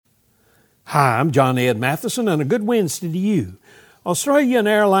Hi, I'm John Ed Matheson, and a good Wednesday to you. Australian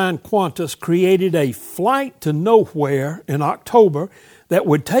airline Qantas created a flight to nowhere in October that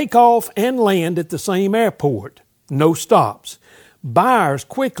would take off and land at the same airport. No stops. Buyers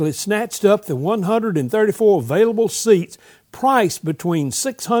quickly snatched up the 134 available seats, priced between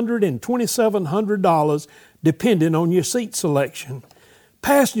 $600 and $2,700, depending on your seat selection.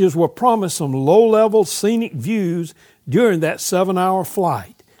 Passengers were promised some low-level scenic views during that 7-hour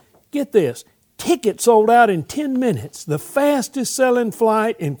flight. Get this, tickets sold out in 10 minutes, the fastest-selling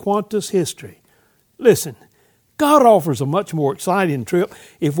flight in Qantas history. Listen, God offers a much more exciting trip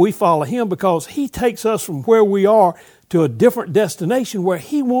if we follow Him, because He takes us from where we are to a different destination where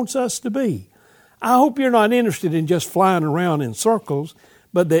He wants us to be. I hope you're not interested in just flying around in circles,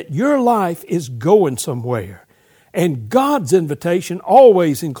 but that your life is going somewhere. And God's invitation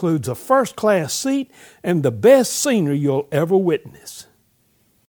always includes a first-class seat and the best scenery you'll ever witness.